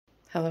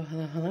Hello,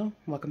 hello, hello.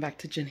 Welcome back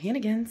to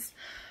JenHannagans.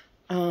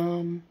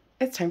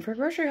 It's time for a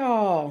grocery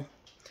haul.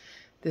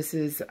 This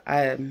is,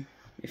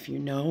 if you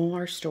know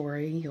our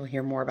story, you'll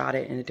hear more about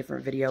it in a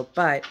different video,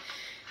 but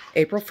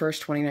April 1st,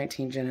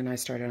 2019, Jen and I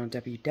started on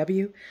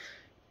WW.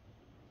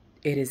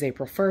 It is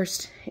April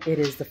 1st. It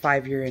is the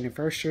 5-year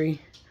anniversary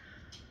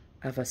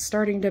of us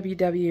starting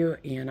WW,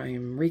 and I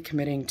am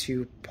recommitting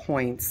to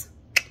points.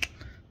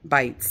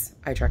 Bites.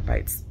 I track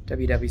bites.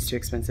 WW's too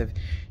expensive.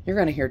 You're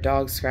going to hear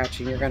dogs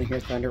scratching. You're going to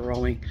hear thunder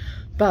rolling.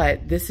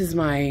 But this is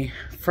my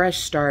fresh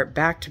start,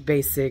 back to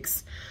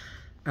basics,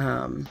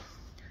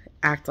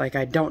 act like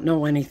I don't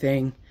know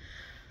anything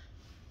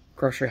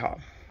grocery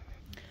haul.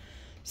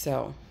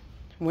 So,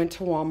 went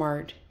to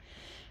Walmart,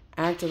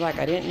 acted like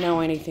I didn't know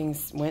anything,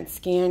 went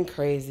scan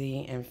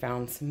crazy, and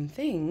found some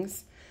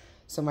things.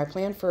 So my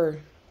plan for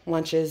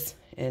lunches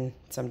and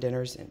some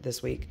dinners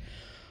this week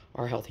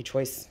are healthy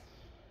choice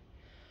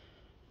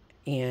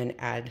and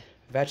add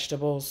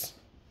vegetables.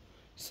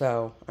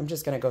 So I'm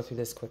just going to go through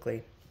this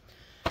quickly.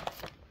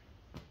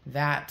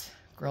 That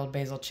grilled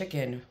basil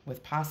chicken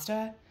with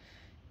pasta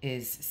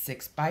is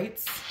 6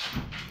 bites.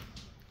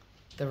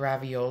 The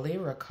ravioli,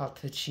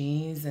 ricotta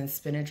cheese and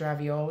spinach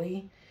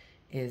ravioli,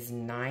 is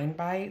 9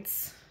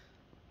 bites.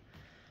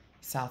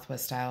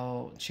 Southwest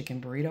style chicken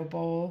burrito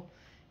bowl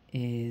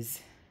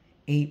is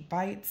 8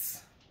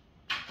 bites.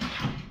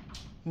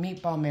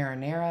 Meatball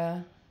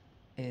marinara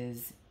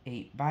is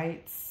 8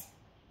 bites.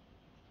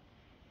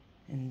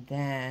 And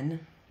then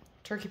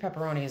turkey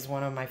pepperoni is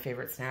one of my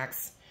favorite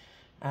snacks.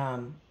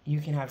 You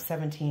can have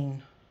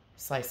 17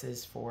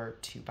 slices for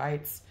 2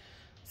 bites.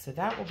 So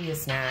that will be a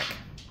snack.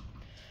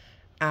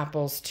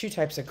 Apples, 2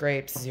 types of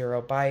grapes,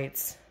 0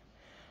 bites.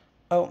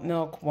 Oat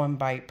milk, 1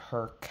 bite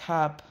per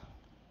cup.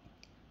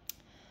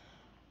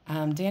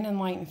 Dan &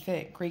 Light and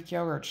Fit Greek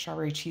yogurt,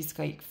 strawberry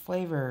cheesecake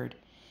flavored,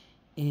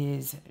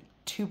 is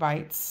 2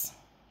 bites.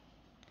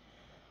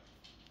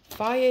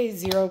 Faye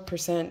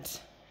 0%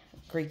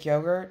 Greek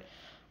yogurt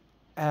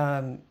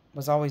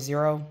was always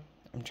 0.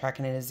 I'm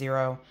tracking it as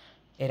 0.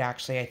 It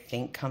actually, I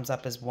think, comes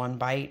up as 1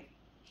 bite.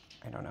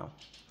 I don't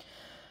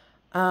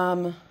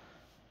know.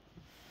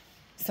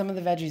 Some of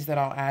the veggies that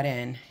I'll add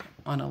in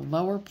on a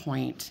lower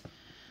point,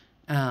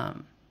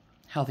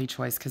 healthy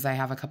choice, because I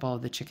have a couple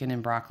of the chicken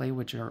and broccoli,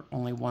 which are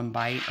only 1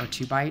 bite or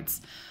 2 bites.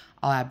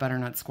 I'll add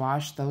butternut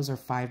squash. Those are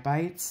 5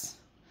 bites.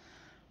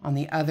 On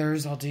the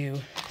others, I'll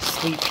do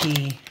sweet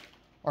pea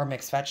or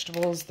mixed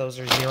vegetables. Those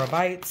are 0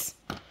 bites.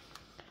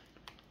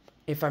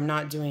 If I'm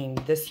not doing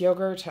this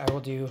yogurt, I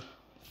will do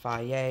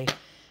Faye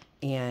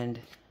and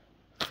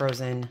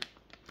frozen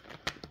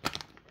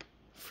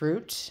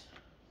fruit,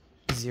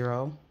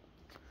 0.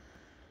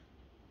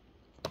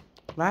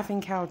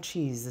 Laughing Cow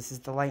cheese. This is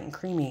the light and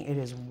creamy. It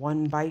is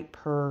 1 bite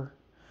per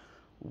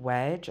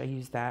wedge. I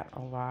use that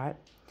a lot.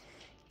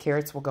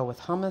 Carrots will go with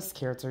hummus.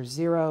 Carrots are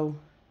 0.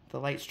 The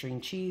light string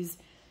cheese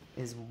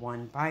is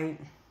 1 bite.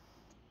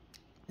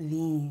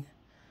 The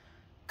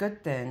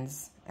Good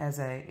Thins as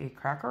a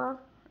cracker,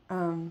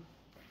 kind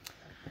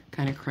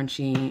of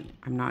crunchy.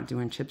 I'm not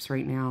doing chips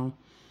right now.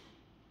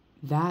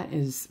 That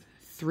is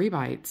 3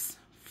 bites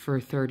for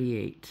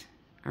 38.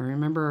 I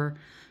remember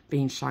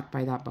being shocked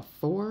by that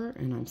before,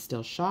 and I'm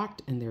still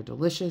shocked, and they're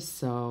delicious.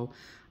 So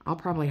I'll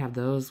probably have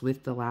those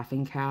with the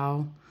Laughing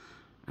Cow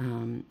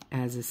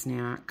as a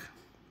snack,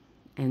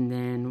 and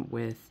then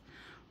with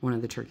one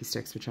of the turkey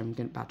sticks, which I'm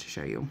about to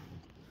show you.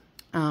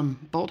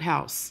 Bolt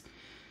House.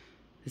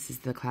 This is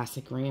the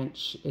classic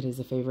ranch. It is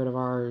a favorite of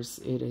ours.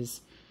 It is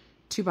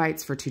 2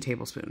 bites for 2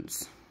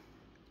 tablespoons.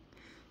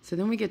 So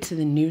then we get to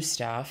the new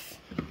stuff.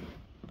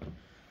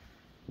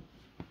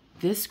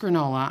 This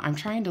granola, I'm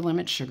trying to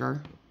limit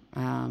sugar.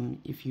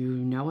 If you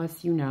know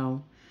us, you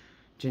know.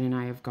 Jen and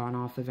I have gone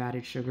off of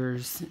added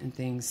sugars and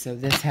things. So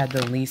this had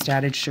the least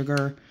added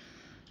sugar,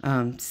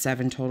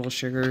 7 total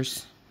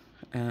sugars.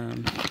 So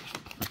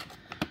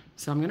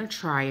I'm going to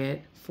try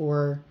it.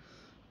 For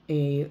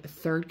a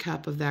 1/3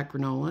 cup of that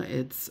granola,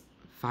 it's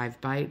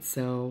 5 bites.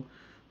 So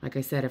like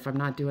I said, if I'm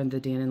not doing the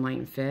Dan & Light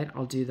and Fit,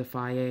 I'll do the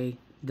Faye,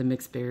 the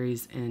mixed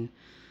berries, and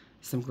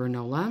some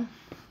granola.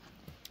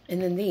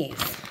 And then these.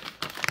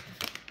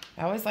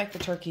 I always like the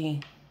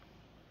turkey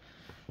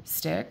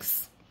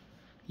sticks.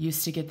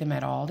 Used to get them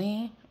at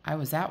Aldi. I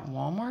was at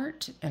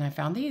Walmart and I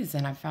found these,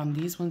 and I found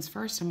these ones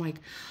first. I'm like,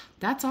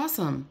 that's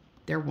awesome.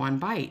 They're 1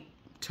 bite.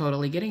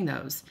 Totally getting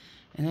those.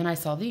 And then I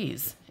saw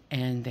these,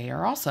 and they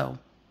are also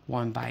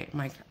 1 bite. I'm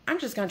like, I'm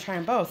just going to try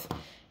them both.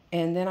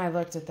 And then I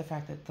looked at the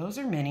fact that those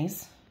are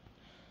minis.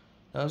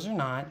 Those are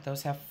not.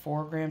 Those have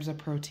 4 grams of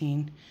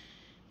protein.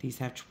 These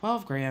have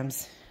 12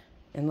 grams.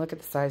 And look at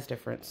the size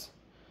difference.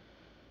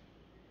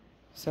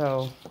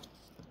 So,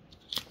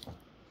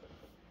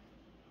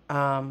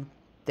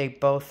 they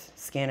both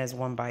scan as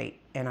 1 bite.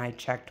 And I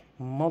checked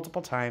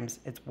multiple times.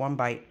 It's 1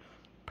 bite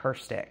per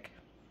stick.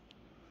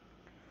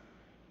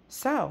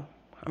 So,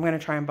 I'm going to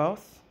try them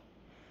both.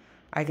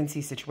 I can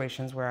see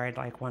situations where I'd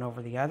like one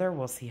over the other.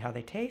 We'll see how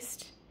they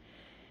taste.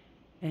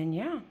 And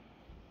yeah.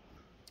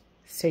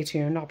 Stay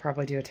tuned. I'll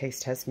probably do a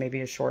taste test,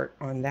 maybe a short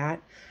on that.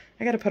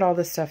 I got to put all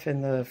this stuff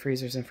in the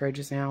freezers and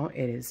fridges now.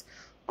 It is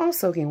all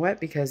soaking wet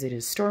because it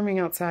is storming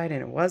outside,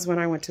 and it was when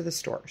I went to the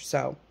store.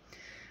 So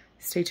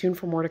stay tuned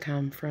for more to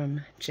come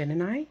from Jen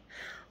and I.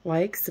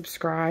 Like,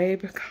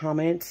 subscribe,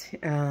 comment.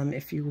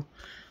 If you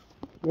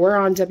were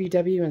on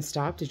WW and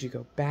stopped, did you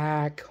go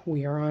back?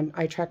 We are on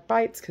iTrack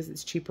Bytes because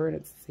it's cheaper and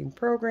it's the same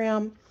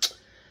program.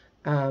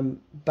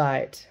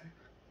 But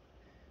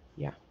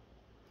yeah,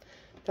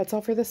 that's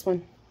all for this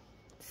one.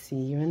 See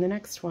you in the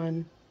next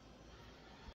one.